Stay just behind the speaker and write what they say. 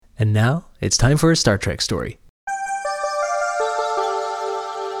And now it's time for a Star Trek story.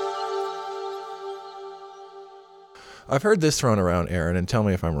 I've heard this thrown around, Aaron, and tell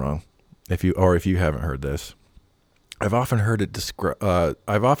me if I'm wrong, if you haven't heard this. I've often heard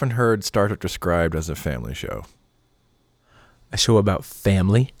Star Trek described as a family show. A show about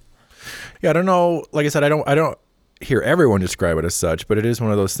family? Yeah, I don't know. Like I said, I don't hear everyone describe it as such, but it is one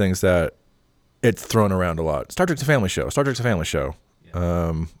of those things that it's thrown around a lot. Star Trek's a family show. Star Trek's a family show.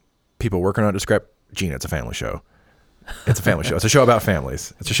 Yeah. People working on it describe, Gina, it's a family show. It's a family show. It's a show about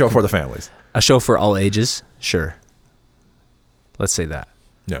families. It's a show for the families. A show for all ages? Sure. Let's say that.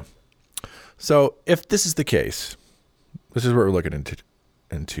 Yeah. So if this is the case, this is what we're looking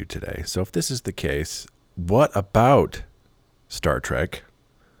into today. So if this is the case, what about Star Trek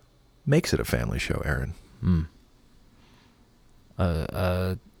makes it a family show, Aaron?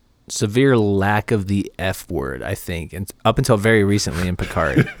 Severe lack of the F word, I think, and up until very recently in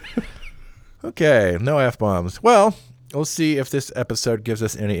Picard. Okay, no F-bombs. Well, we'll see if this episode gives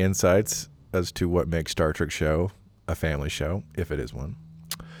us any insights as to what makes Star Trek show a family show, if it is one.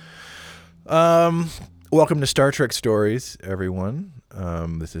 Welcome to Star Trek Stories, everyone.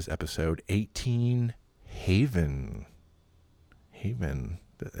 This is episode 18, Haven. Haven.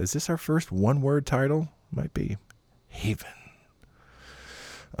 Is this our first one-word title? Might be. Haven.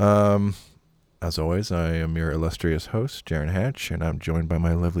 As always, I am your illustrious host, Jaron Hatch, and I'm joined by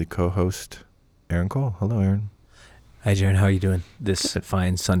my lovely co-host, Aaron Cole. Hello, Aaron. Hi, Jaron. How are you doing this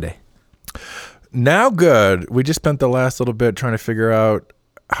fine Sunday? Now good. We just spent the last little bit trying to figure out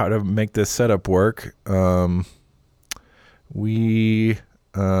how to make this setup work. This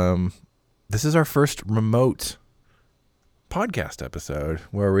is our first remote podcast episode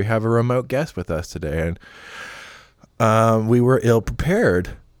where we have a remote guest with us today, and we were ill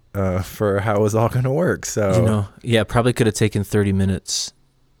prepared for how it was all going to work. So probably could have taken 30 minutes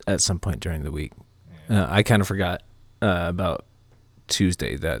at some point during the week. I kind of forgot about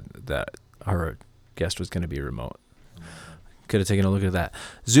Tuesday that our guest was going to be remote. Could have taken a look at that.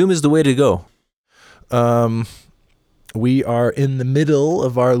 Zoom is the way to go. We are in the middle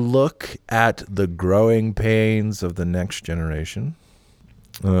of our look at the growing pains of the next generation.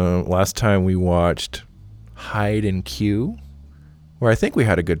 Last time we watched Hide and Q, where I think we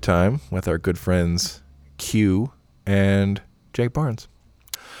had a good time with our good friends Q and Jake Barnes.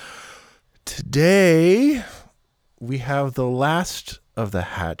 Today, we have the last of the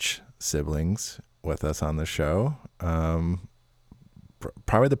Hatch siblings with us on the show.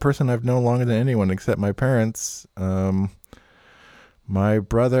 Probably the person I've known longer than anyone except my parents. My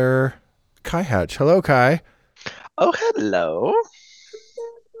brother, Kai Hatch. Hello, Kai. Oh, hello.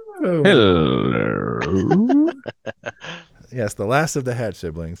 Hello. Yes, the last of the Hatch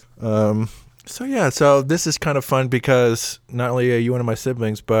siblings. So this is kind of fun because not only are you one of my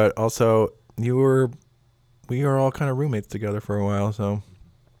siblings, but also we are all kind of roommates together for a while. So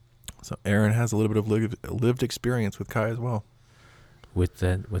Aaron has a little bit of lived experience with Kai as well. With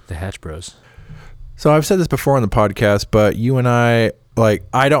the Hatch Bros. So I've said this before on the podcast, but you and I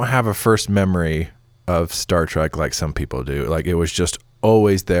don't have a first memory of Star Trek like some people do. Like, it was just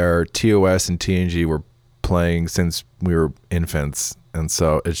always there. TOS and TNG were playing since we were infants, and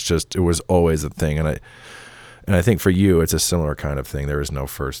so it was always a thing. And I think for you, it's a similar kind of thing. There is no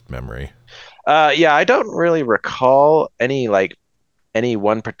first memory. Yeah, I don't really recall any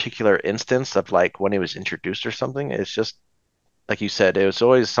one particular instance of like when it was introduced or something. It's just, like you said, it was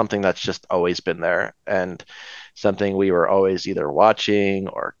always something that's just always been there, and something we were always either watching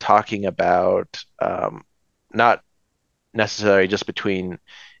or talking about, not necessarily just between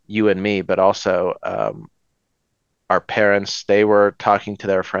you and me, but also our parents. They were talking to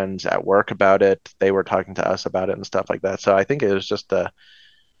their friends at work about it. They were talking to us about it and stuff like that. So I think it was just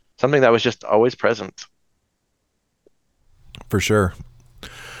something that was just always present. For sure.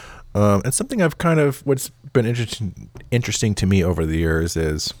 And something what's been interesting to me over the years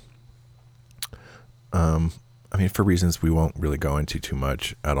is, for reasons we won't really go into too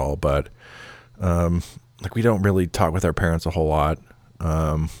much at all, but we don't really talk with our parents a whole lot.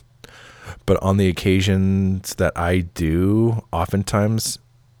 But on the occasions that I do, oftentimes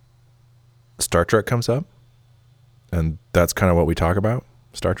Star Trek comes up, and that's kind of what we talk about,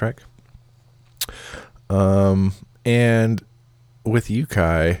 Star Trek. And with you,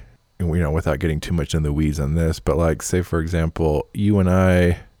 Kai, without getting too much in the weeds on this, but like, say for example, you and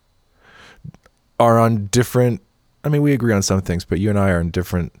I are on different, we agree on some things, but you and I are on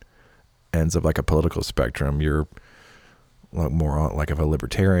different ends of like a political spectrum. You're more like of a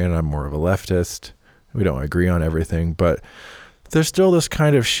libertarian. I'm more of a leftist. We don't agree on everything, but there's still this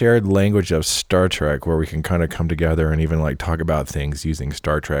kind of shared language of Star Trek where we can kind of come together and even like talk about things using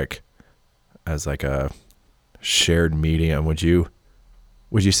Star Trek as like a shared medium. Would you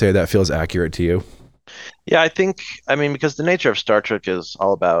say that feels accurate to you? Yeah, I mean, because the nature of Star Trek is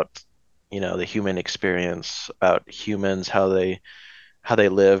all about, the human experience, about humans, how they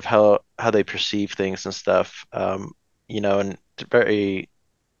live, how they perceive things and stuff. And very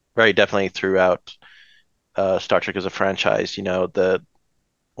very definitely throughout Star Trek as a franchise, the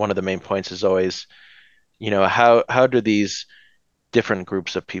one of the main points is always, how do these different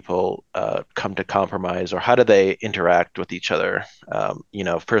groups of people come to compromise, or how do they interact with each other?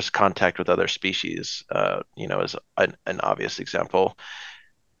 First contact with other species, is an obvious example.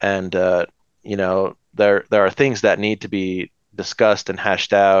 And there are things that need to be discussed and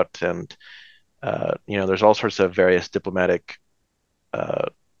hashed out, and there's all sorts of various diplomatic uh,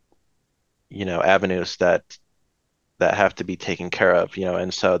 avenues that have to be taken care of,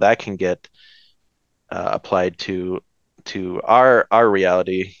 and so that can get applied to our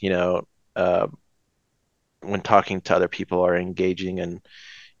reality, uh, when talking to other people or engaging in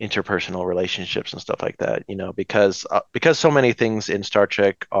interpersonal relationships and stuff like that, because so many things in Star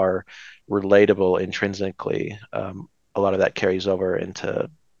Trek are relatable intrinsically. A lot of that carries over into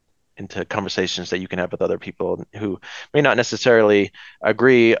conversations that you can have with other people who may not necessarily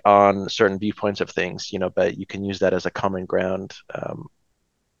agree on certain viewpoints of things, but you can use that as a common ground,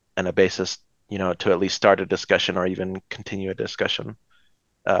 and a basis, to at least start a discussion or even continue a discussion.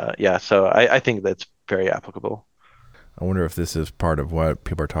 Yeah, so I think that's very applicable. I wonder if this is part of what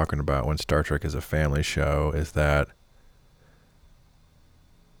people are talking about when Star Trek is a family show, is that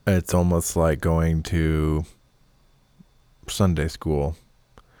it's almost like going to Sunday school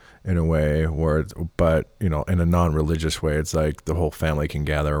in a way where but in a non-religious way. It's like the whole family can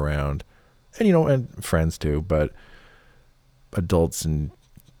gather around, and and friends too, but adults and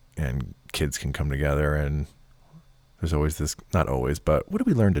kids can come together, and there's always this, not always, but what did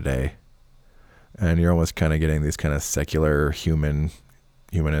we learn today? And you're almost kind of getting these kind of secular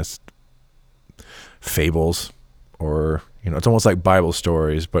humanist fables, or it's almost like Bible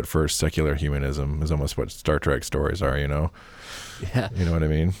stories, but for secular humanism is almost what Star Trek stories are. Yeah. You know what I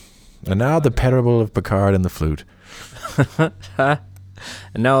mean? And now the parable of Picard and the flute. And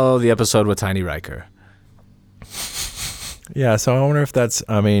now the episode with Tiny Riker. Yeah, so I wonder if that's,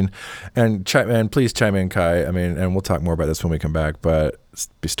 and please chime in, Kai. And we'll talk more about this when we come back, but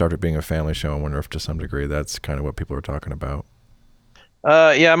Star Trek being a family show, I wonder if to some degree that's kind of what people are talking about.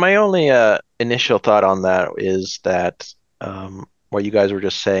 Yeah, my only initial thought on that is that, what you guys were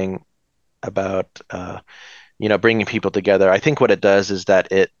just saying about, bringing people together. I think what it does is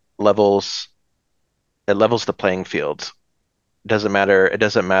that levels it levels the playing field. It doesn't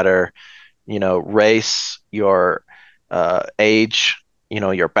matter, race, your age,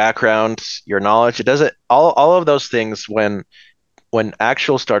 your background, your knowledge. It doesn't all of those things, when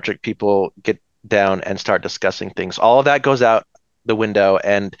actual Star Trek people get down and start discussing things, all of that goes out the window,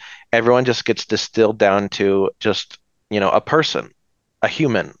 and everyone just gets distilled down to just, a person, a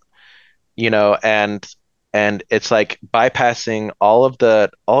human, and it's like bypassing all of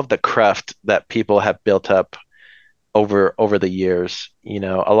the craft that people have built up over the years.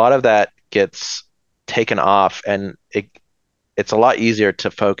 A lot of that gets taken off, and it's a lot easier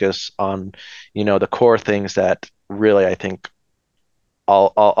to focus on, the core things that really, I think,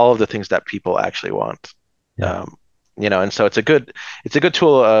 all of the things that people actually want. Yeah. And so it's a good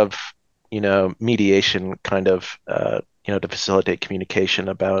tool of, mediation, kind of, to facilitate communication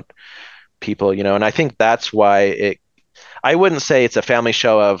about people, and I think that's why I wouldn't say it's a family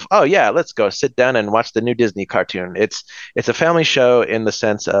show of, oh yeah, let's go sit down and watch the new Disney cartoon. It's a family show in the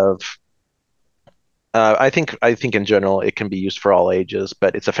sense of, I think in general it can be used for all ages,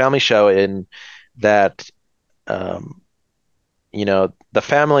 but it's a family show in that, um, the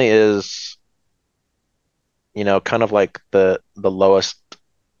family is, kind of like the lowest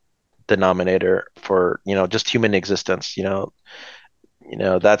denominator for, just human existence.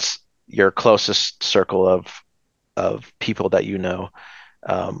 That's your closest circle of people that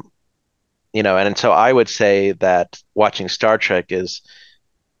um, and so I would say that watching Star Trek is,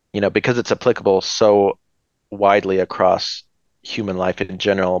 because it's applicable so widely across human life in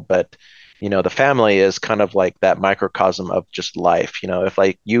general, but the family is kind of like that microcosm of just life. If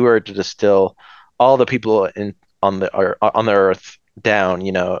like you were to distill all the people on the earth down,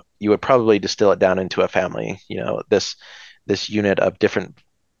 you would probably distill it down into a family. This unit of different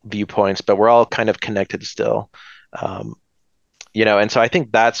viewpoints, but we're all kind of connected still. Um, and so I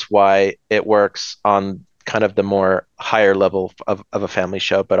think that's why it works on kind of the more higher level of a family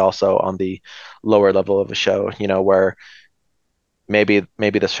show, but also on the lower level of a show, where maybe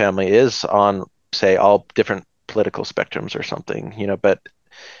this family is on, say, all different political spectrums or something, but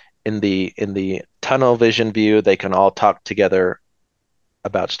in the tunnel vision view, they can all talk together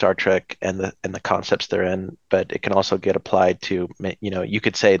about Star Trek and the concepts they're in, but it can also get applied to, you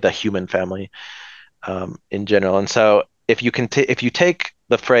could say the human family in general. And so if you take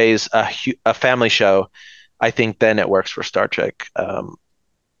the phrase a family show, I think then it works for Star Trek.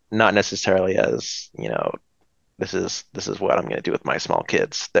 Not necessarily as, this is what I'm going to do with my small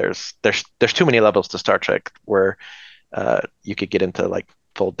kids. There's too many levels to Star Trek where you could get into like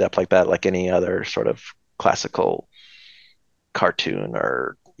full depth like that, like any other sort of classical cartoon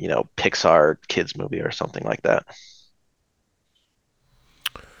or Pixar kids movie or something like that.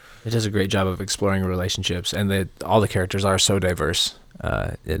 It does a great job of exploring relationships, and all the characters are so diverse.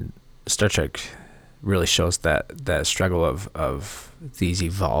 Star Trek really shows that struggle of these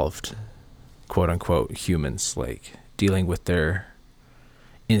evolved, quote unquote, humans, like dealing with their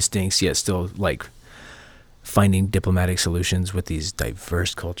instincts, yet still like finding diplomatic solutions with these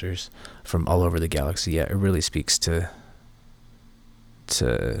diverse cultures from all over the galaxy. Yeah, it really speaks to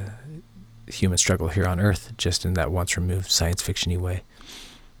human struggle here on Earth, just in that once removed science fiction-y way.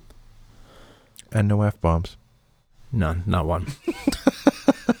 And no F-bombs. None, not one.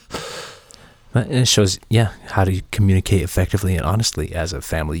 But it shows, how to communicate effectively and honestly as a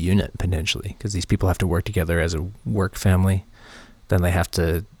family unit, potentially, because these people have to work together as a work family. Then they have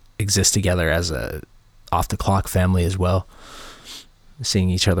to exist together as a off-the-clock family as well, seeing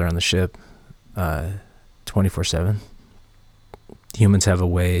each other on the ship 24/7. Humans have a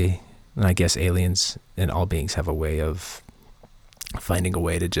way, and I guess aliens and all beings have a way of finding a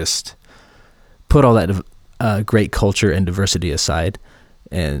way to just put all that great culture and diversity aside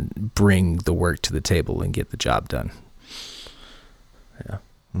and bring the work to the table and get the job done. Yeah.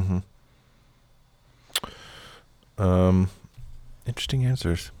 Mm-hmm. Interesting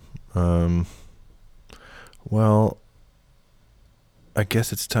answers. Well, I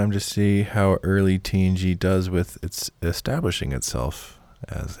guess it's time to see how early TNG does with its establishing itself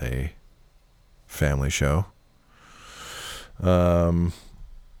as a family show. So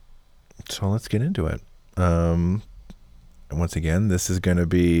let's get into it. And once again, this is going to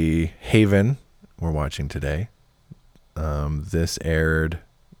be Haven we're watching today. This aired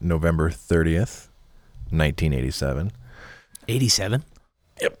November 30th, 1987. 87?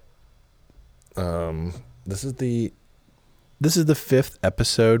 Yep. This is the fifth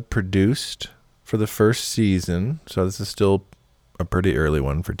episode produced for the first season, so this is still a pretty early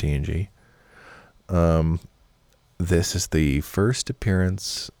one for TNG. This is the first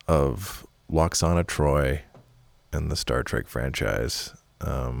appearance of Lwaxana Troi in the Star Trek franchise.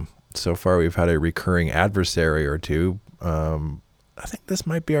 So far, we've had a recurring adversary or two. I think this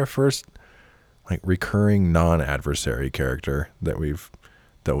might be our first recurring non-adversary character that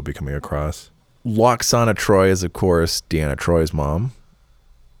we'll be coming across. Lwaxana Troi is, of course, Deanna Troi's mom,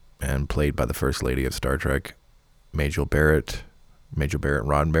 and played by the First Lady of Star Trek, Majel Barrett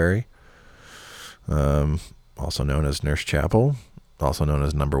Roddenberry, also known as Nurse Chapel, also known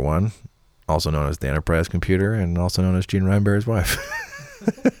as Number One, also known as the Enterprise computer, and also known as Gene Roddenberry's wife.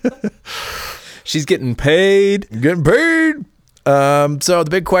 She's getting paid. So the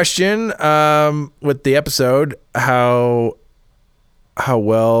big question with the episode, how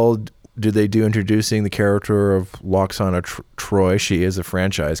well do they do introducing the character of Lwaxana Troi? She is a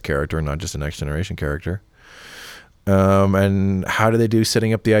franchise character, not just a Next Generation character. And how do they do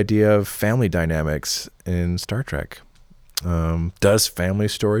setting up the idea of family dynamics in Star Trek? Does family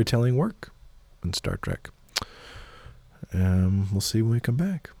storytelling work in Star Trek? We'll see when we come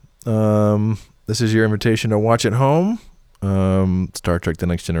back. This is your invitation to watch at home. Star Trek The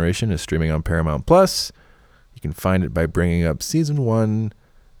Next Generation is streaming on Paramount Plus. You can find it by bringing up Season 1,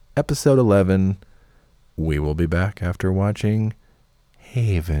 Episode 11. We will be back after watching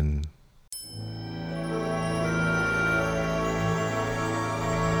Haven.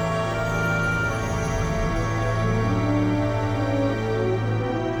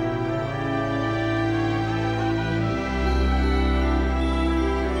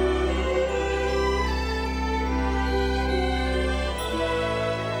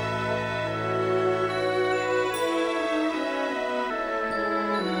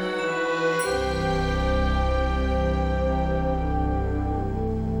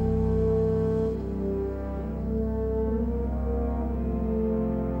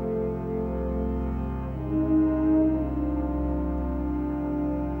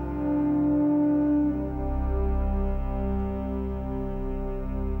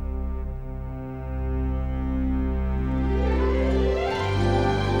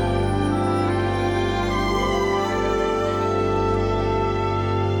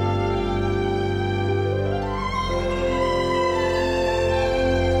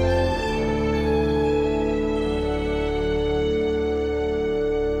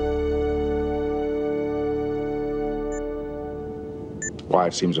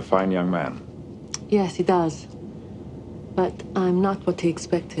 Wyatt seems a fine young man. Yes, he does. But I'm not what he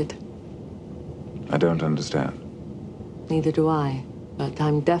expected. I don't understand. Neither do I. But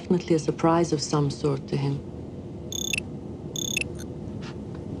I'm definitely a surprise of some sort to him.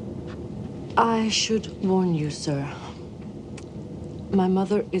 I should warn you, sir. My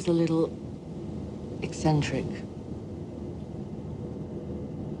mother is a little eccentric.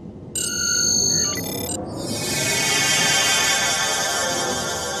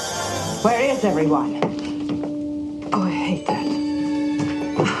 Where is everyone? Oh, I hate that.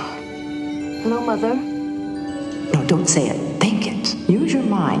 Hello, Mother. No, don't say it. Think it. Use your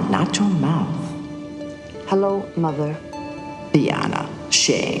mind, not your mouth. Hello, Mother. Diana,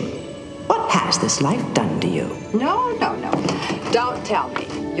 shame. What has this life done to you? No. Don't tell me.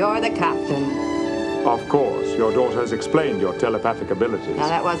 You're the captain. Of course, your daughter has explained your telepathic abilities. Now,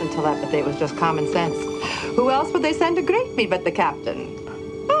 that wasn't telepathy. It was just common sense. Who else would they send to greet me but the captain?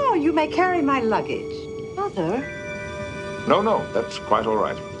 Oh, you may carry my luggage. Mother? No, that's quite all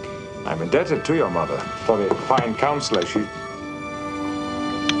right. I'm indebted to your mother for the fine counselor she...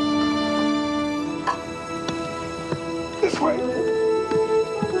 This way.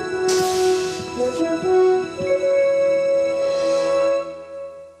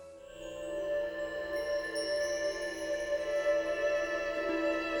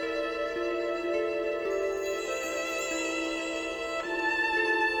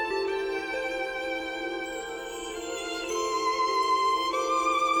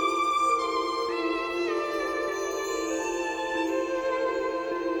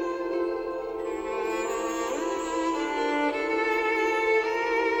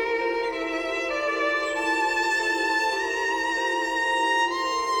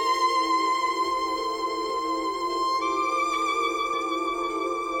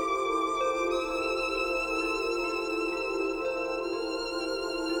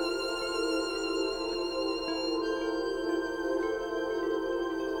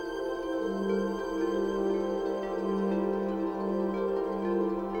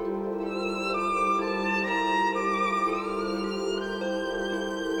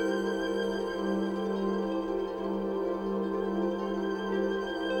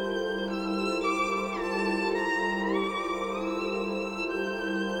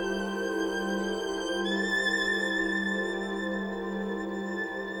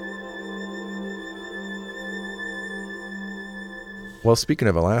 Well, speaking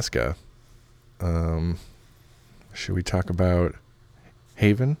of Alaska, should we talk about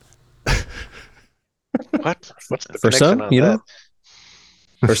Haven? What? What's the For connection some, on you that? know,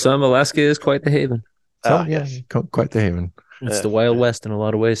 for some, Alaska is quite the haven. Oh, yeah, yes. quite the Haven. It's Yeah. the Wild West in a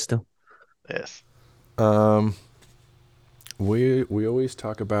lot of ways still. Yes. We always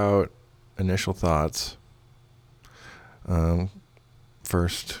talk about initial thoughts.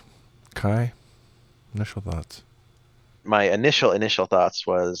 First, Kai, initial thoughts. My initial thoughts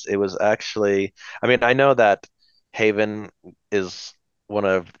was it was actually, I mean, I know that Haven is one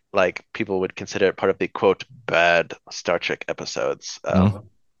of, like, people would consider it part of the quote bad Star Trek episodes. And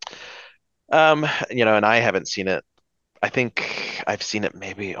I haven't seen it. I think I've seen it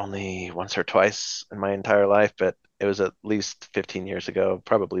maybe only once or twice in my entire life, but it was at least 15 years ago,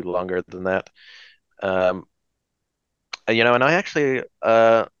 probably longer than that. Um, and I actually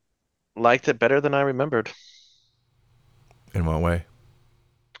liked it better than I remembered. In what way?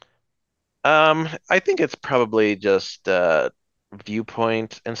 I think it's probably just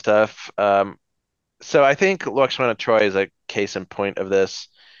viewpoint and stuff. So I think Lakshmana Troy is a case in point of this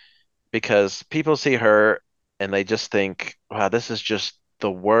because people see her and they just think, wow, this is just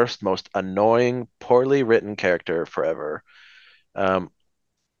the worst, most annoying, poorly written character forever. Um,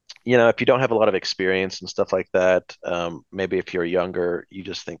 if you don't have a lot of experience and stuff like that, maybe if you're younger, you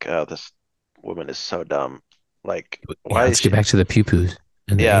just think, oh, this woman is so dumb. Like, Yeah, why is let's she? get back to the pew-pews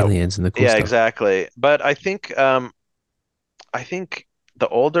and the Yeah, aliens and the cool yeah, stuff. exactly. But I think the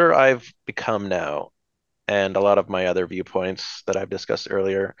older I've become now, and a lot of my other viewpoints that I've discussed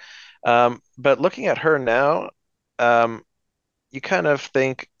earlier, but looking at her now, um, you kind of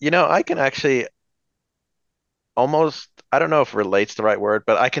think, I can actually almost, I don't know if relate's the right word,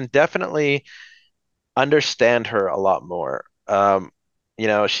 but I can definitely understand her a lot more.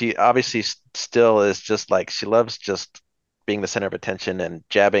 She obviously still is just like she loves just being the center of attention and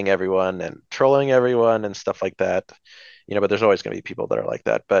jabbing everyone and trolling everyone and stuff like that. But there's always going to be people that are like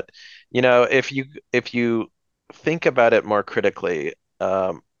that. But if you think about it more critically,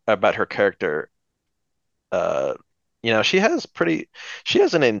 about her character, uh, she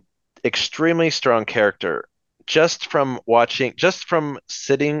has an extremely strong character just from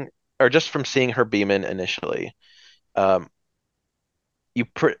sitting or just from seeing her beam in initially. Um, you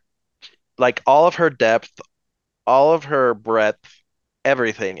pr like all of her depth, all of her breadth,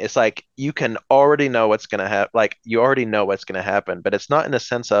 everything. It's like you can already know what's gonna happen. Like you already know what's gonna happen, but it's not in the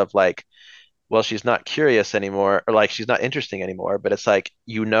sense of like, well, she's not curious anymore, or like she's not interesting anymore. But it's like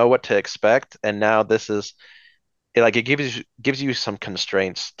you know what to expect, and now this is like it gives you some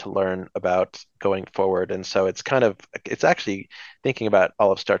constraints to learn about going forward. And so it's actually thinking about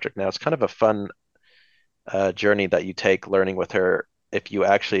all of Star Trek now. It's kind of a fun journey that you take learning with her if you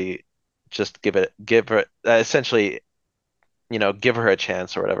actually just give her essentially give her a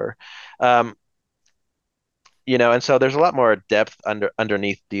chance or whatever. Um, and so there's a lot more depth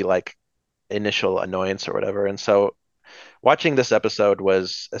underneath the like initial annoyance or whatever. And so watching this episode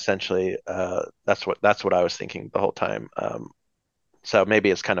was essentially that's what I was thinking the whole time. So maybe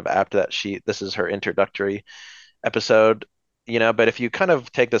it's kind of apt that this is her introductory episode, but if you kind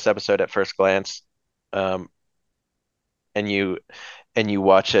of take this episode at first glance, um, and you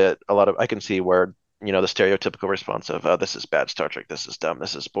watch it, I can see where, the stereotypical response of, oh, this is bad Star Trek, this is dumb,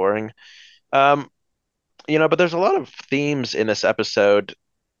 this is boring. Um, but there's a lot of themes in this episode.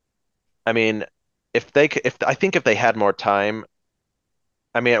 I mean, if I think if they had more time,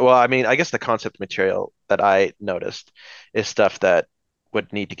 I guess the concept material that I noticed is stuff that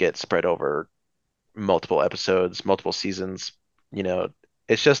would need to get spread over multiple episodes, multiple seasons. You know,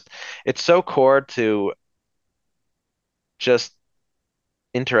 it's just it's so core to just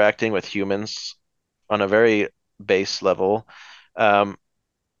interacting with humans on a very base level. Um,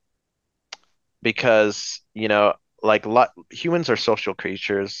 because like humans are social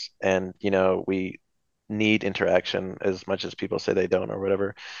creatures, and we need interaction as much as people say they don't or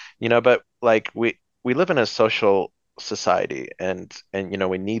whatever, but like we live in a social society, and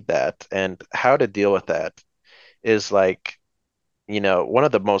we need that, and how to deal with that is like one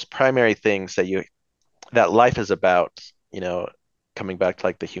of the most primary things that life is about, coming back to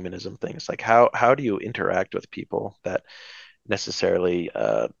like the humanism things, like how do you interact with people that necessarily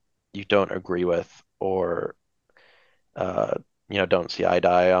you don't agree with, or uh, don't see eye to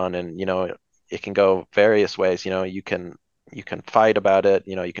eye on. And it can go various ways. You can fight about it,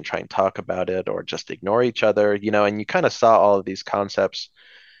 you can try and talk about it, or just ignore each other, and you kind of saw all of these concepts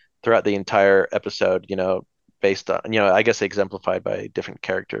throughout the entire episode, based on, I guess exemplified by different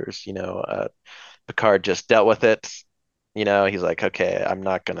characters. Picard just dealt with it. He's like, okay, I'm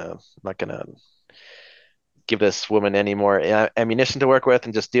not gonna give this woman any more ammunition to work with,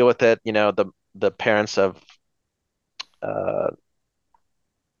 and just deal with it. The parents of uh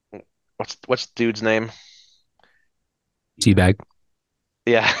what's the dude's name? Teabag.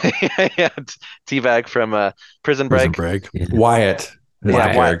 Yeah, yeah, Teabag from Prison Prison Break. Break. Yeah. Wyatt is the Yeah,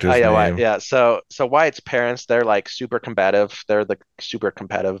 Wyatt. character's Yeah, Wyatt. name. Yeah. So Wyatt's parents, they're like super combative. They're the super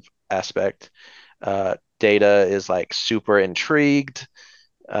combative aspect. Data is like super intrigued.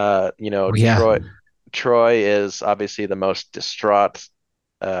 Oh, yeah. Troy is obviously the most distraught.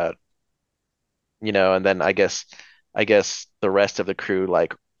 Uh, and then I guess the rest of the crew,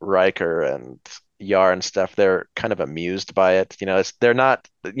 like Riker and Yar and stuff, they're kind of amused by it. They're not,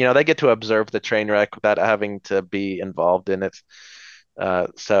 they get to observe the train wreck without having to be involved in it. And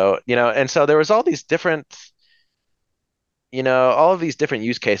so there was all of these different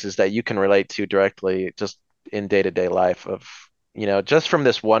use cases that you can relate to directly just in day-to-day life of, just from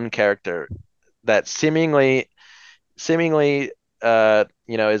this one character that seemingly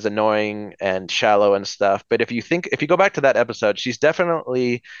is annoying and shallow and stuff. But if you go back to that episode, she's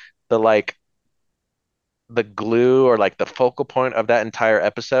definitely the like the glue, or like the focal point of that entire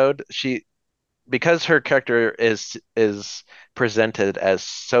episode. Because her character is presented as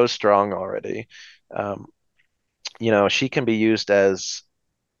so strong already. um she can be used as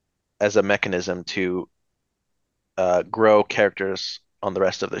a mechanism to grow characters on the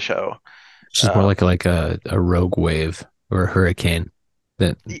rest of the show. She's more um like a rogue wave or a hurricane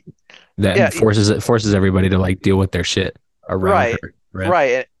that y- yeah, that forces everybody to like deal with their shit around right, her. Right.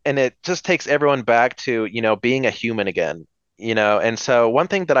 right. And it just takes everyone back to, being a human again. And so one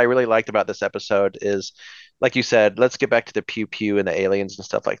thing that I really liked about this episode is, like you said, let's get back to the pew pew and the aliens and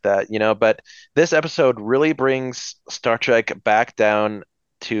stuff like that, but this episode really brings Star Trek back down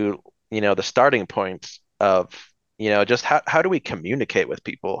to, the starting point of, just how do we communicate with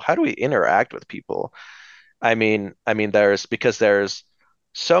people? How do we interact with people? I mean, there's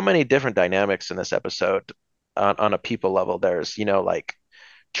so many different dynamics in this episode on a people level. There's, like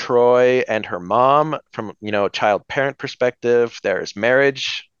Troy and her mom from, child parent perspective. There's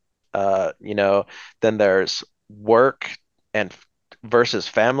marriage, uh, you know, then there's work and versus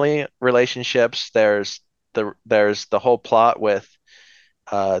family relationships. There's the whole plot with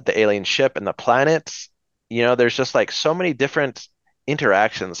the alien ship and the planets. There's just like so many different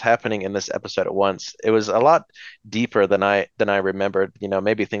interactions happening in this episode at once. It was a lot deeper than I remembered.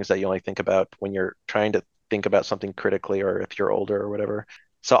 Maybe things that you only think about when you're trying to think about something critically, or if you're older or whatever.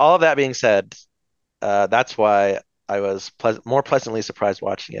 So all of that being said, that's why I was more pleasantly surprised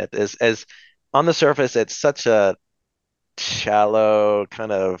watching it. As on the surface, it's such a shallow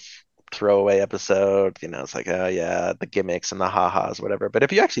kind of throwaway episode. It's like, oh yeah, the gimmicks and the ha-has, whatever. But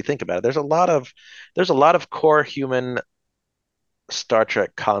if you actually think about it, there's a lot of core human Star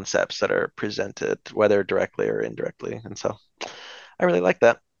Trek concepts that are presented, whether directly or indirectly. And so I really like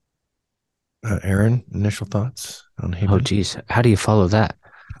that. Aaron, initial thoughts on Oh, Hayden? geez. How do you follow that?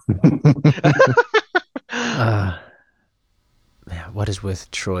 Man, what is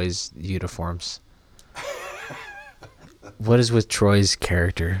with Troy's uniforms? What is with Troy's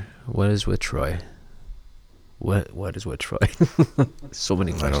character? What is with Troy? What is with Troy? So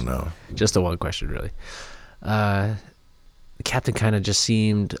many questions. I don't know. Just the one question, really. The captain kind of just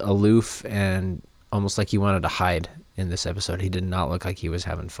seemed aloof and almost like he wanted to hide in this episode. He did not look like he was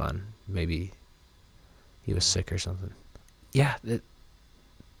having fun. Maybe he was sick or something. Yeah,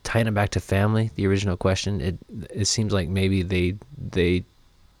 tying it back to family, the original question, it seems like maybe they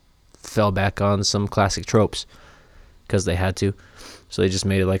fell back on some classic tropes because they had to. So they just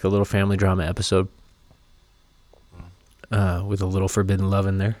made it like a little family drama episode with a little forbidden love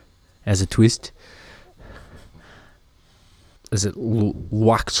in there as a twist. Is it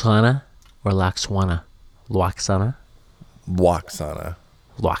Lwaxana or Laxwana? Lwaxana? Lwaxana.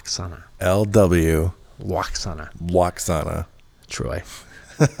 Lwaxana. LW. Lwaxana. Lwaxana. Troy.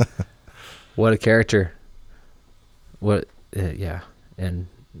 What a character. What, yeah. And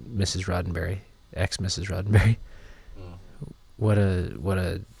Mrs. Roddenberry, ex-Mrs. Roddenberry. What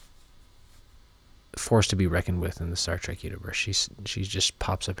a force to be reckoned with in the Star Trek universe. She just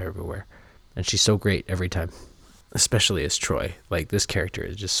pops up everywhere. And she's so great every time. Especially as Troy. Like, this character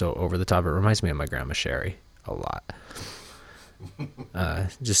is just so over the top. It reminds me of my grandma Sherry a lot.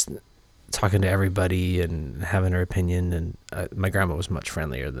 Just talking to everybody and having her opinion. And my grandma was much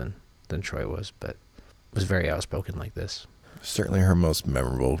friendlier than Troy was, but was very outspoken like this. Certainly her most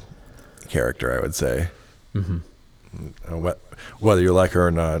memorable character, I would say. Mm-hmm. Whether you like her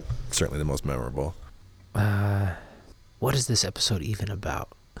or not, certainly the most memorable. What is this episode even about?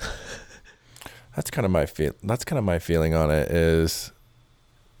 That's kind of my feeling on it. Is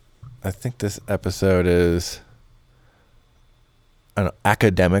I think this episode is, I don't know,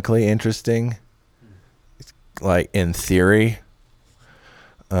 academically interesting, like in theory.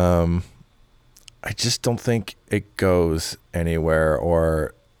 I just don't think it goes anywhere.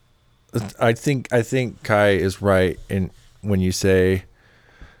 Or I think Kai is right in when you say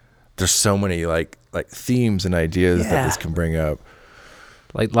there's so many like themes and ideas that this can bring up.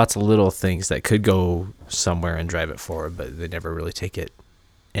 Like lots of little things that could go somewhere and drive it forward, but they never really take it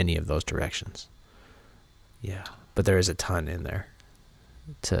any of those directions. Yeah, but there is a ton in there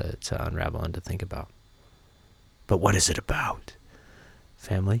to unravel and to think about. But what is it about?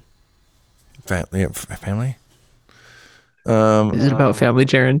 Family? Family? Is it about family,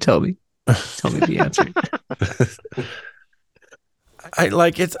 Jaron? Tell me. Tell me the answer.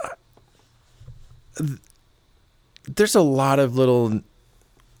 There's a lot of little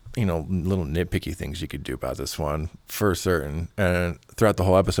nitpicky things you could do about this one for certain. And throughout the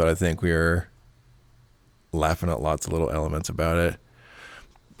whole episode, I think we were laughing at lots of little elements about it.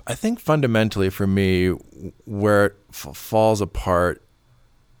 I think fundamentally for me, where it falls apart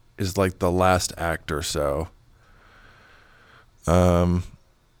is like the last act or so.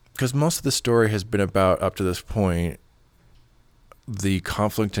 Because most of the story has been about, up to this point, the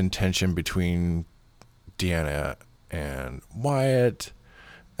conflict and tension between Deanna and Wyatt,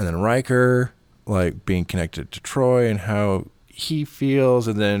 and then Riker, like being connected to Troy and how he feels,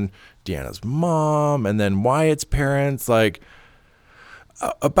 and then Deanna's mom, and then Wyatt's parents, like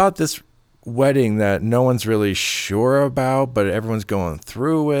about this wedding that no one's really sure about, but everyone's going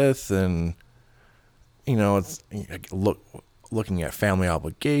through with, and it's looking at family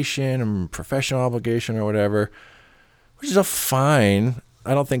obligation and professional obligation or whatever, which is a fine.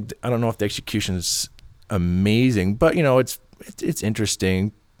 I don't know if the execution is amazing, but it's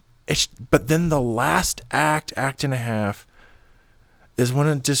interesting. But then the last act and a half is when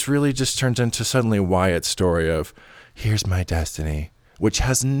it just really just turns into suddenly Wyatt's story of here's my destiny, which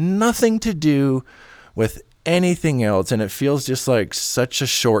has nothing to do with anything else. And it feels just like such a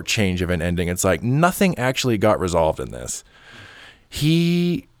short change of an ending. It's like nothing actually got resolved in this.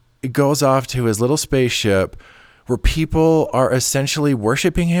 He goes off to his little spaceship where people are essentially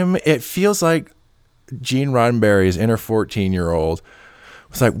worshiping him. It feels like Gene Roddenberry's inner 14-year-old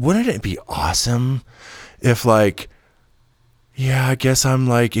was like, wouldn't it be awesome if like yeah, I guess I'm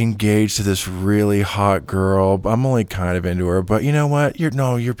like engaged to this really hot girl. I'm only kind of into her, but you know what? You're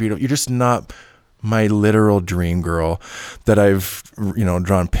beautiful. You're just not my literal dream girl that I've,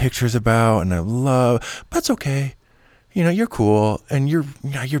 drawn pictures about and I love. But it's okay. You're cool and you're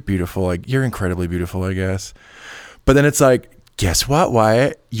beautiful. Like, you're incredibly beautiful, I guess. But then it's like, guess what,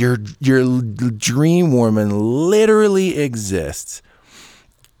 Wyatt? Your dream woman literally exists.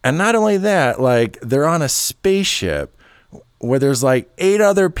 And not only that, like, they're on a spaceship where there's like 8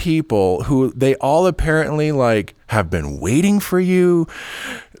 other people who they all apparently like have been waiting for you.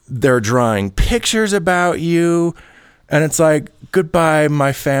 They're drawing pictures about you. And it's like, goodbye,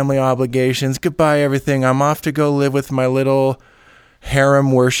 my family obligations. Goodbye, everything. I'm off to go live with my little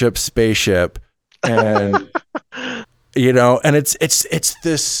harem worship spaceship. And, and it's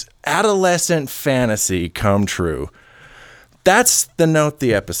this adolescent fantasy come true. That's the note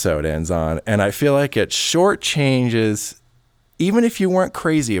the episode ends on. And I feel like it shortchanges, even if you weren't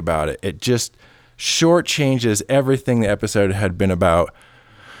crazy about it, it just shortchanges everything the episode had been about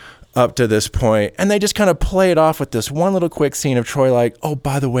up to this point. And they just kind of play it off with this one little quick scene of Troy like, oh,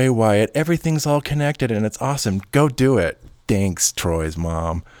 by the way, Wyatt, everything's all connected and it's awesome. Go do it. Thanks, Troy's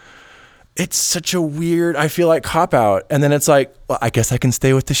mom. It's such a weird, I feel like, cop-out. And then it's like, well, I guess I can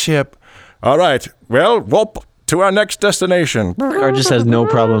stay with the ship. All right. Well, whoop, to our next destination. Or just has no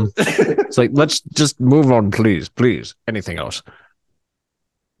problem. It's like, let's just move on, please. Anything else?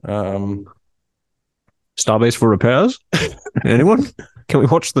 Starbase for repairs? Anyone? Can we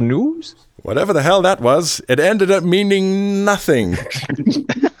watch the news? Whatever the hell that was, it ended up meaning nothing.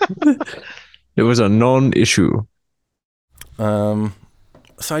 It was a non-issue. So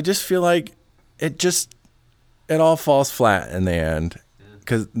I just feel like it all falls flat in the end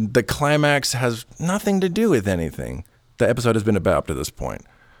because the climax has nothing to do with anything the episode has been about up to this point.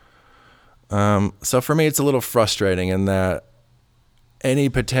 So for me, it's a little frustrating in that any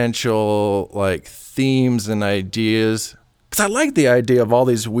potential like themes and ideas, because I like the idea of all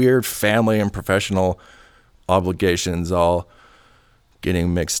these weird family and professional obligations all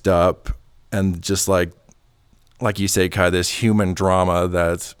getting mixed up and just like you say, Kai, this human drama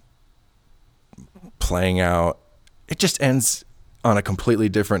that's playing out, it just ends on a completely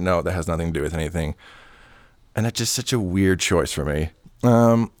different note that has nothing to do with anything. And that's just such a weird choice for me.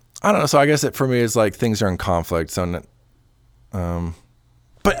 I don't know. So I guess for me, it's like things are in conflict. So,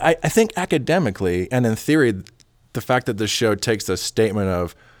 but I think academically and in theory, the fact that this show takes a statement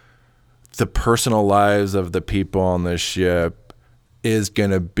of the personal lives of the people on this ship is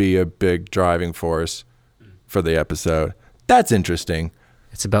going to be a big driving force for the episode. That's interesting.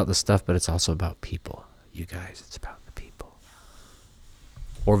 It's about the stuff, but it's also about people. You guys, it's about the people.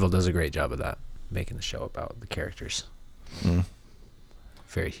 Orville does a great job of that, making the show about the characters.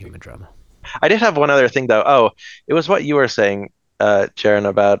 Very human drama. I did have one other thing though. Oh, it was what you were saying, Jaron,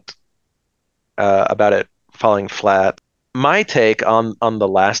 about it falling flat. My take on the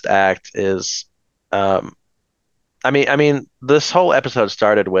last act is, I mean, this whole episode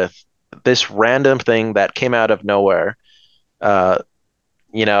started with this random thing that came out of nowhere. Like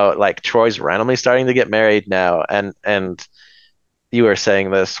Troy's randomly starting to get married now, and you were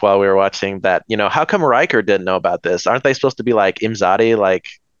saying this while we were watching that, how come Riker didn't know about this? Aren't they supposed to be like Imzadi, like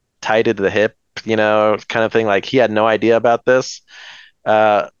tied to the hip, kind of thing? Like he had no idea about this.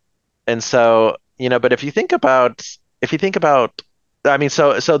 And so, but if you think about, I mean,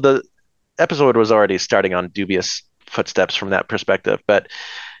 so the episode was already starting on dubious footsteps from that perspective. But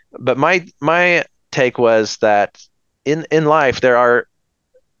my take was that in life there are,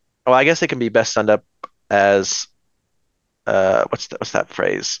 well, I guess it can be best summed up as what's that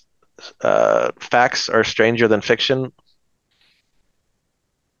phrase? Facts are stranger than fiction.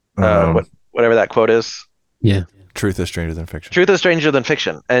 Whatever that quote is. Yeah. Truth is stranger than fiction. Truth is stranger than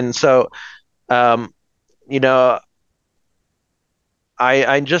fiction. And so, I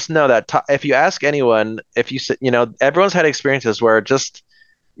just know that if you ask anyone, if you say, everyone's had experiences where just,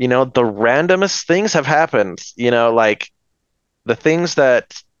 the randomest things have happened, like the things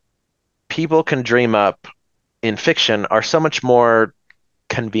that people can dream up in fiction are so much more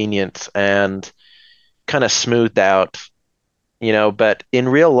convenient and kind of smoothed out, but in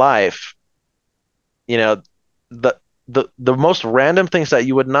real life, the most random things that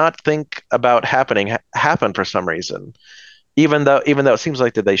you would not think about happening happen for some reason, even though it seems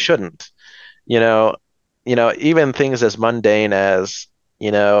like that they shouldn't. Even things as mundane as,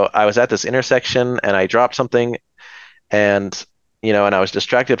 I was at this intersection and I dropped something, and and I was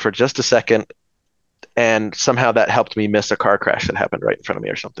distracted for just a second, and somehow that helped me miss a car crash that happened right in front of me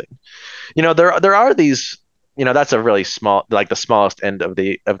or something. There are these, that's a really small, like the smallest end of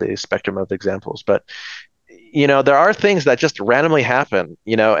the spectrum of examples, but there are things that just randomly happen,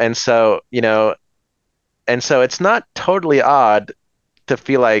 and so it's not totally odd to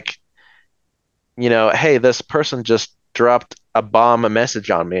feel like, hey, this person just dropped a message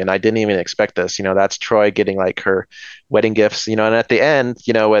on me and I didn't even expect this. That's Troy getting like her wedding gifts, and at the end,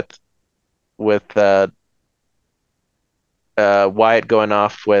 with Wyatt going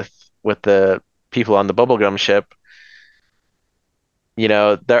off with the people on the bubblegum ship,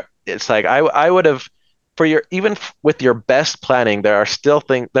 there it's like I would have, for your, even with your best planning, there are still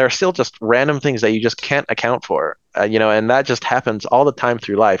just random things that you just can't account for, and that just happens all the time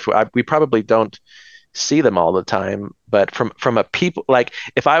through life. We probably don't see them all the time, but from a people, like,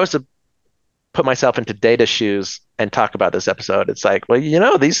 if I was to put myself into Data's shoes and talk about this episode, it's like, well,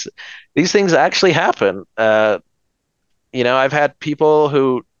 these things actually happen. I've had people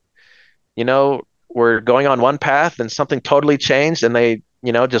who, were going on one path and something totally changed and they,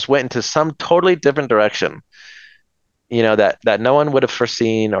 just went into some totally different direction, that no one would have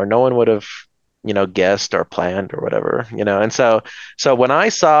foreseen or no one would have, guessed or planned or whatever, And so when I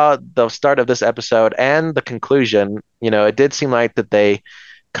saw the start of this episode and the conclusion, it did seem like that they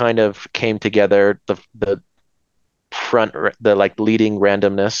kind of came together, the like leading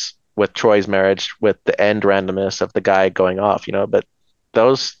randomness with Troy's marriage, with the end randomness of the guy going off, but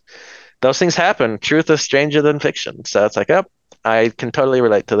those things happen. Truth is stranger than fiction. So it's like, oh, I can totally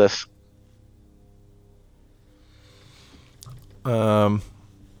relate to this. I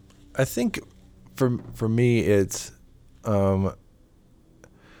think for me it's and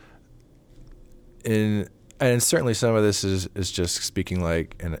certainly some of this is just speaking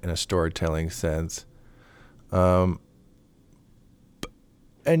like in a storytelling sense. And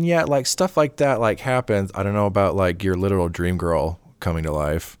yet, like, stuff like that like happens. I don't know about like your literal dream girl coming to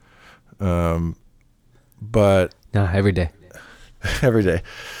life. But No, every day. every day.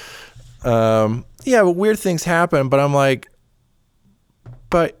 Yeah, but weird things happen, but I'm like,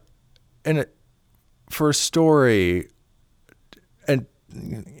 for a story, and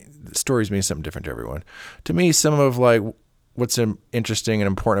stories mean something different to everyone. To me, some of like what's interesting and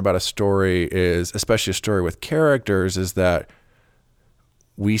important about a story is, especially a story with characters, is that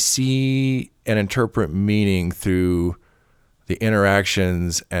we see and interpret meaning through the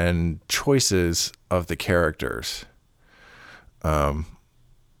interactions and choices of the characters.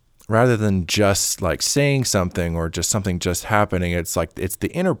 Rather than just like saying something or just something just happening, it's like it's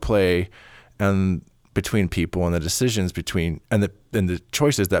the interplay and between people and the decisions between and the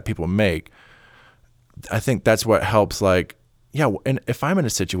choices that people make. I think that's what helps. Like, yeah, and if I'm in a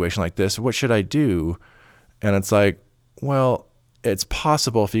situation like this, what should I do? And it's like, well, it's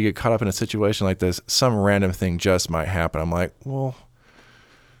possible if you get caught up in a situation like this, some random thing just might happen. I'm like, well,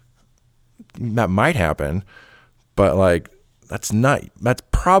 that might happen, but like that's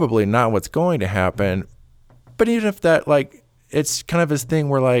probably not what's going to happen. But even if that, like, it's kind of his thing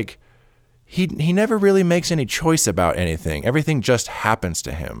where like he never really makes any choice about anything. Everything just happens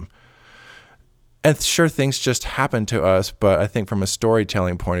to him. And sure, things just happen to us, but I think from a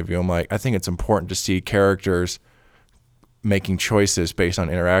storytelling point of view, I'm like, I think it's important to see characters making choices based on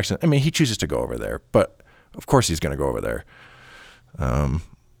interaction. I mean, he chooses to go over there, but of course he's going to go over there.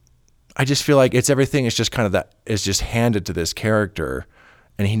 I just feel like everything is just kind of that is just handed to this character,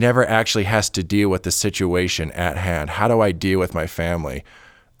 and he never actually has to deal with the situation at hand. How do I deal with my family?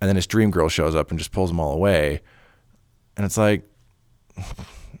 And then his dream girl shows up and just pulls them all away. And it's like,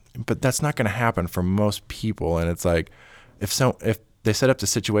 but that's not going to happen for most people. And it's like, if they set up the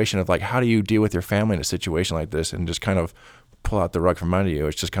situation of like, how do you deal with your family in a situation like this, and just kind of pull out the rug from under you,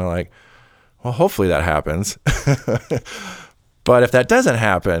 it's just kind of like, well, hopefully that happens. But if that doesn't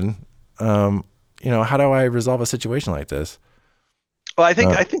happen, how do I resolve a situation like this? Well, I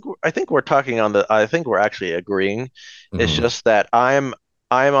think we're talking on I think we're actually agreeing. It's just that I'm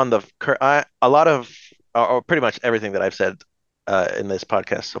on a lot of, or pretty much everything that I've said in this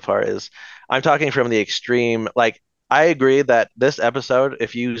podcast so far is I'm talking from the extreme. Like, I agree that this episode,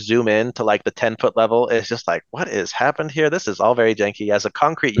 if you zoom in to like the 10-foot level, it's just like, what is happened here? This is all very janky. As a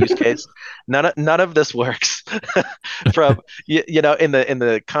concrete use case, none of this works. From in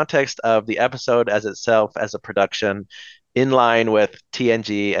the context of the episode as itself, as a production, in line with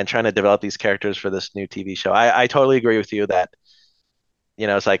TNG and trying to develop these characters for this new TV show. I totally agree with you that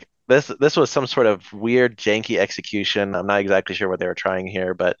it's like this was some sort of weird janky execution. I'm not exactly sure what they were trying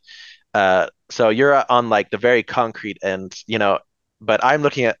here, but so you're on like the very concrete end, but I'm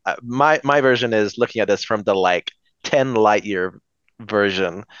looking at my version is looking at this from the like 10 light year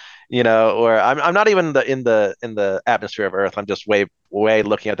version, or I'm not even in the atmosphere of Earth. I'm just way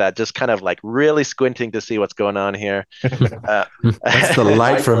looking at that, just kind of like really squinting to see what's going on here. That's the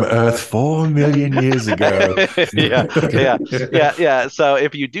light from Earth 4 million years ago. yeah. So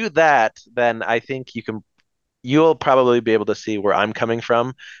if you do that, then I think you'll probably be able to see where I'm coming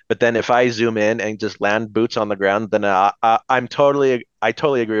from. But then if I zoom in and just land boots on the ground, then I totally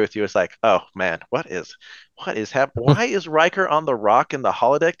agree with you. It's like, oh man, what is happening? Why is Riker on the rock in the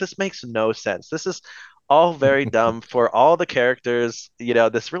holodeck? This makes no sense. This is all very dumb for all the characters.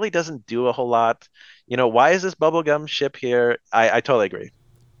 This really doesn't do a whole lot. Why is this bubblegum ship here? I totally agree.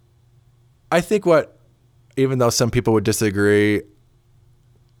 I think even though some people would disagree,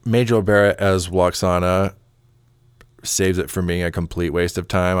 Majel Barrett as Lwaxana saves it from being a complete waste of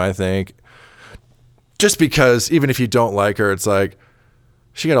time, I think. Just because even if you don't like her, it's like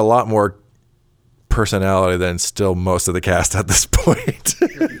she got a lot more personality than still most of the cast at this point.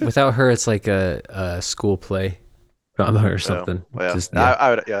 Without her, it's like a school play drama or something. Yeah. Just,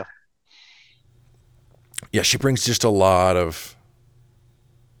 I would, yeah. Yeah, she brings just a lot of...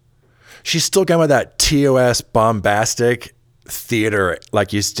 She's still kind of that TOS bombastic theater,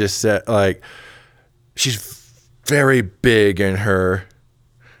 like you just said. Like, she's very big in her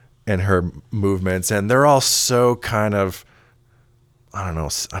movements, and they're all so kind of, I don't know,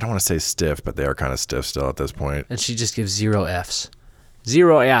 I don't want to say stiff, but they are kind of stiff still at this point. And she just gives 0 Fs.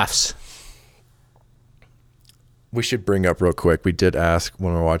 0 Fs. We should bring up real quick, we did ask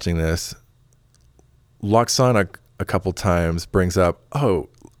when we're watching this, Lwaxana a couple times brings up, oh,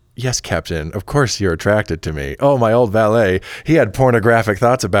 yes, Captain, of course you're attracted to me. Oh, my old valet, he had pornographic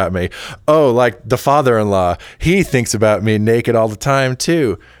thoughts about me. Oh, like the father-in-law, he thinks about me naked all the time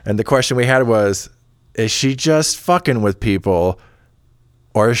too. And the question we had was, is she just fucking with people,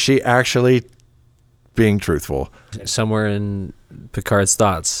 or is she actually being truthful? Somewhere in Picard's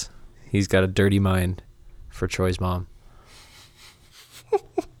thoughts, he's got a dirty mind for Troy's mom.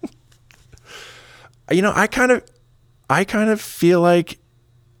 I kind of feel like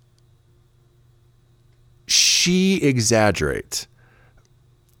she exaggerates,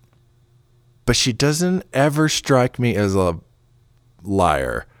 but she doesn't ever strike me as a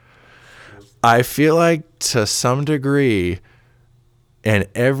liar. I feel like to some degree, in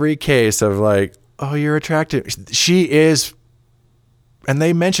every case of like, oh, you're attractive, she is, and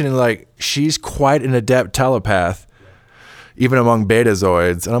they mention it, like, she's quite an adept telepath, even among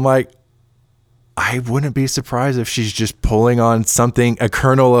Betazoids. And I'm like, I wouldn't be surprised if she's just pulling on something, a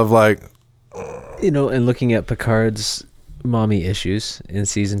kernel of like, and looking at Picard's mommy issues in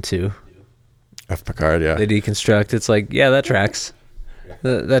season 2 of Picard, yeah, they deconstruct. It's like, yeah, that tracks.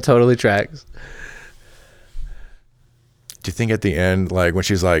 That totally tracks. Do you think at the end, like when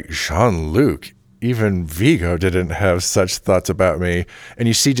she's like, Jean-Luc, even Vigo didn't have such thoughts about me, and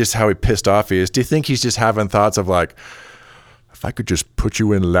you see just how pissed off he is, do you think he's just having thoughts of like, if I could just put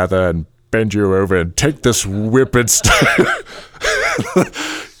you in leather and bend you over and take this whip and stuff?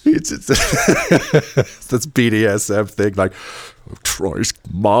 It's this BDSM thing, like, oh, Troy's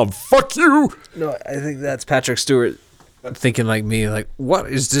mom, fuck you. No, I think that's Patrick Stewart thinking like me, like,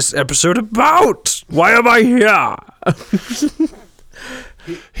 what is this episode about? Why am I here?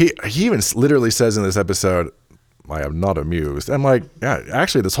 He even literally says in this episode, I am not amused. I'm like, yeah,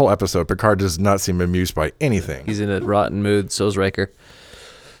 actually this whole episode, Picard does not seem amused by anything. He's in a rotten mood, so's Riker.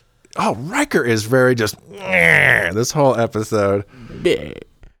 Oh, Riker is very just, this whole episode.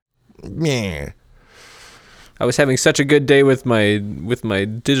 Meh. I was having such a good day with my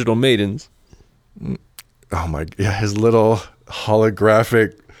digital maidens. Oh my, yeah, his little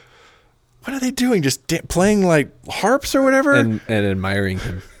holographic, what are they doing? Just playing like harps or whatever? And admiring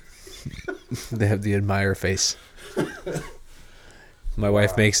him. They have the admire face. My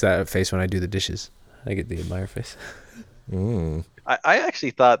wife makes that face when I do the dishes. I get the admire face. I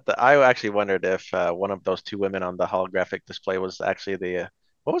actually thought that I actually wondered if one of those two women on the holographic display was actually the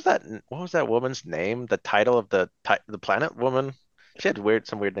what was that woman's name? The title of the planet woman? She had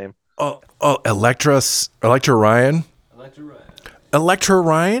some weird name. Oh, Electra Ryan. Electra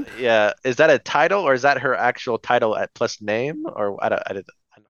Ryan? Yeah, is that a title or is that her actual title plus name? Or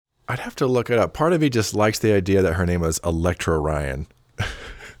I'd have to look it up. Part of me just likes the idea that her name was Electra Ryan.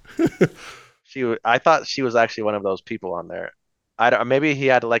 I thought she was actually one of those people on there. Maybe he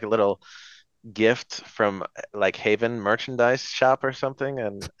had like a little gift from like Haven merchandise shop or something,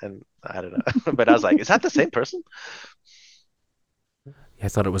 and I don't know. But I was like, is that the same person? I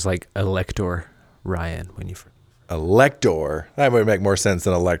thought it was like Elector Ryan when you. Elector. That would make more sense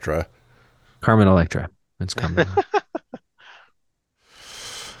than Electra. Carmen Electra. It's Carmen.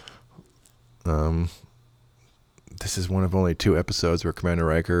 this is one of only 2 episodes where Commander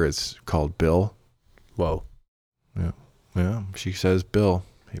Riker is called Bill. Whoa. Yeah, she says Bill.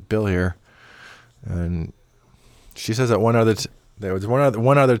 Hey, Bill here. And she says that one other there was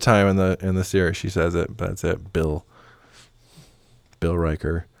one other time in the series she says it, but that's it. Bill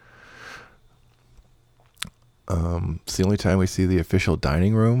Riker. It's the only time we see the official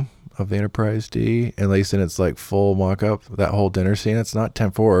dining room of the Enterprise D, at least in its like full mock-up. That whole dinner scene, it's not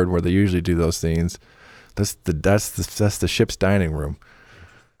 10 forward where they usually do those scenes. That's the ship's dining room.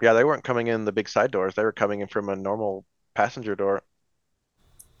 Yeah, they weren't coming in the big side doors. They were coming in from a normal passenger door.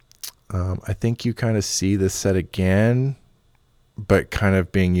 I think you kind of see this set again, but kind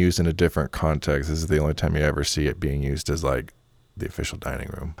of being used in a different context. This is the only time you ever see it being used as like the official dining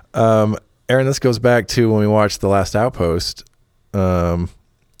room. Aaron, this goes back to when we watched The Last Outpost. I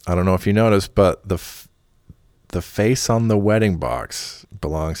don't know if you noticed, but the face on the wedding box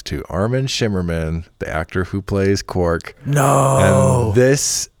belongs to Armin Shimmerman, the actor who plays Quark. No. And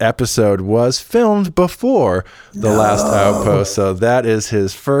this episode was filmed before The Last Outpost, so that is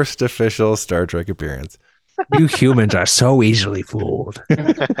his first official Star Trek appearance. You humans are so easily fooled.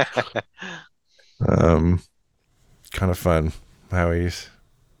 Kind of fun how he's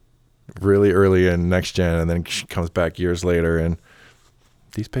really early in Next Gen and then comes back years later in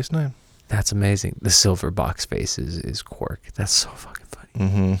Deep Space Nine. That's amazing. The silver box face is Quark. That's so fucking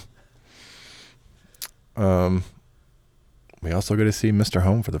funny. Mm-hmm. We also get to see Mr.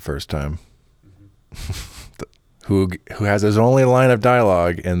 Home for the first time. who has his only line of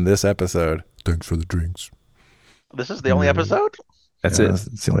dialogue in this episode. Thanks for the drinks. This is the only episode? That's Yeah, it.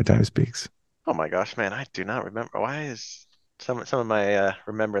 It's the only time he speaks. Oh my gosh, man, I do not remember. Why is some of my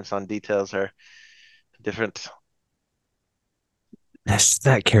remembrance on details are different? That's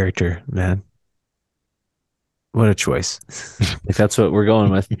that character, man. What a choice. If that's what we're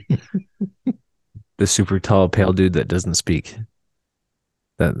going with. The super tall, pale dude that doesn't speak.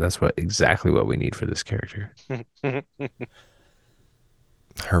 That's exactly what we need for this character.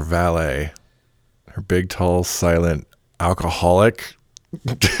 Her valet. Her big, tall, silent, alcoholic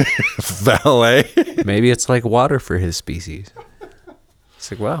valet. Maybe it's like water for his species. It's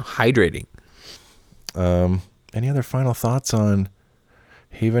like, wow, hydrating. Any other final thoughts on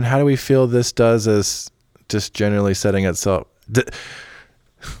Haven? How do we feel this does as just generally setting itself?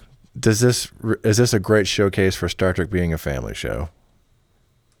 Is this a great showcase for Star Trek being a family show?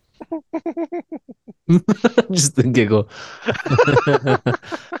 Just the giggle.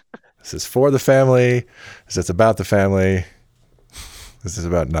 This is for the family. This is about the family. This is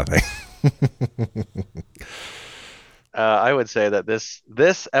about nothing. I would say that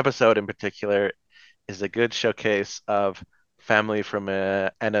this episode in particular is a good showcase of family from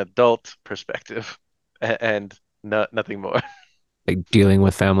an adult perspective, and nothing more. Like dealing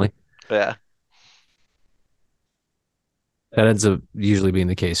with family. Yeah. That ends up usually being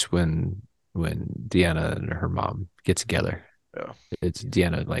the case when Deanna and her mom get together. Yeah. It's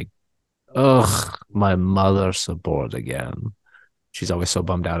Deanna like, ugh, my mother's aboard again. She's always so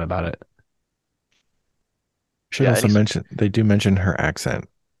bummed out about it. Should also mention, they do mention her accent.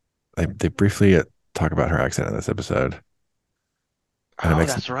 They briefly talk about her accent in this episode. Oh,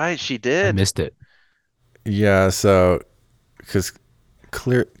 that's right. She did. I missed it. Yeah, so because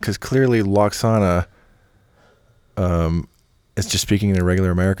clearly Loxana is just speaking in a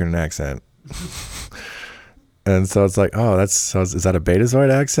regular American accent. And so it's like, oh, is that a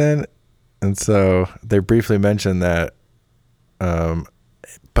Betazoid accent? And so they briefly mentioned that,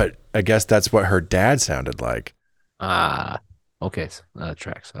 but I guess that's what her dad sounded like. Okay, so that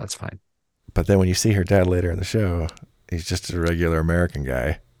tracks. So that's fine. But then when you see her dad later in the show, he's just a regular American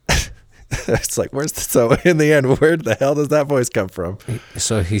guy. It's like, so in the end, where the hell does that voice come from?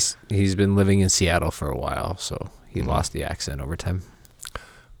 So he's been living in Seattle for a while, so he lost the accent over time.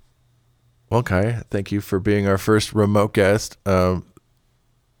 Well, Kai, thank you for being our first remote guest.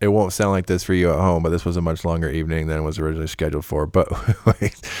 It won't sound like this for you at home, but this was a much longer evening than was originally scheduled for. But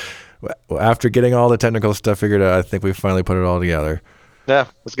after getting all the technical stuff figured out, I think we finally put it all together. Yeah,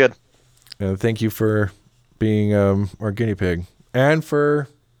 it's good. And thank you for being our guinea pig. And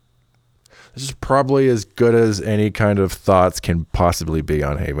this is probably as good as any kind of thoughts can possibly be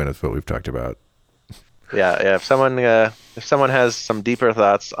on Haven. It's what we've talked about. Yeah. If someone has some deeper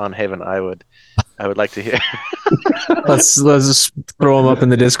thoughts on Haven, I would like to hear. Let's just throw them up in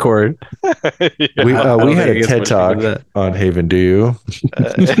the Discord. We had a TED Talk on Haven. Do you?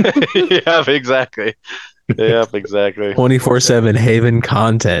 Yeah, exactly. Yep, exactly. 24/7 Haven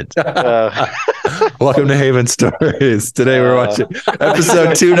content. Welcome to Haven Stories. Today we're watching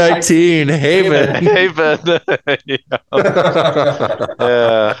episode 219, Haven. Haven. Yeah.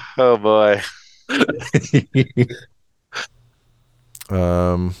 Oh boy.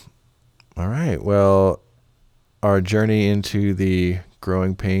 All right. Well, our journey into the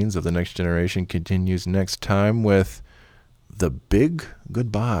growing pains of the next generation continues next time with The Big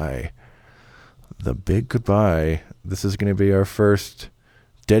Goodbye. The Big Goodbye. This is going to be our first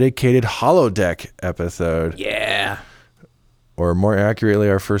dedicated holodeck episode. Yeah. Or more accurately,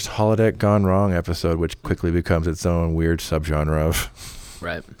 our first holodeck gone wrong episode, which quickly becomes its own weird subgenre of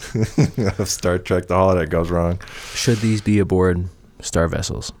Star Trek. The holodeck goes wrong. Should these be aboard star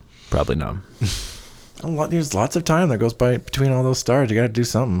vessels? Probably not. There's lots of time that goes by between all those stars. You got to do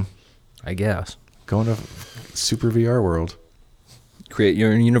something. I guess. Go into super VR world. Create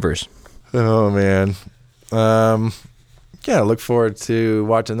your own universe. Oh, man. Yeah, look forward to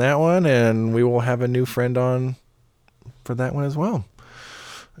watching that one, and we will have a new friend on for that one as well.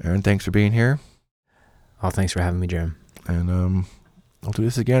 Aaron, thanks for being here. Oh, thanks for having me, Jeremy. And we'll do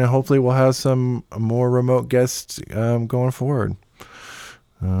this again, and hopefully we'll have some more remote guests going forward.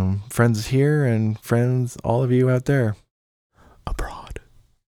 Friends here and friends, all of you out there. Abroad.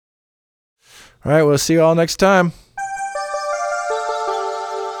 All right, we'll see you all next time.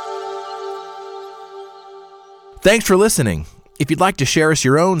 Thanks for listening. If you'd like to share us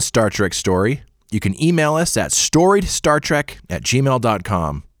your own Star Trek story, you can email us at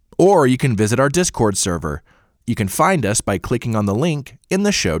storiedstartrek@gmail.com, or you can visit our Discord server. You can find us by clicking on the link in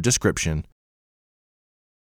the show description.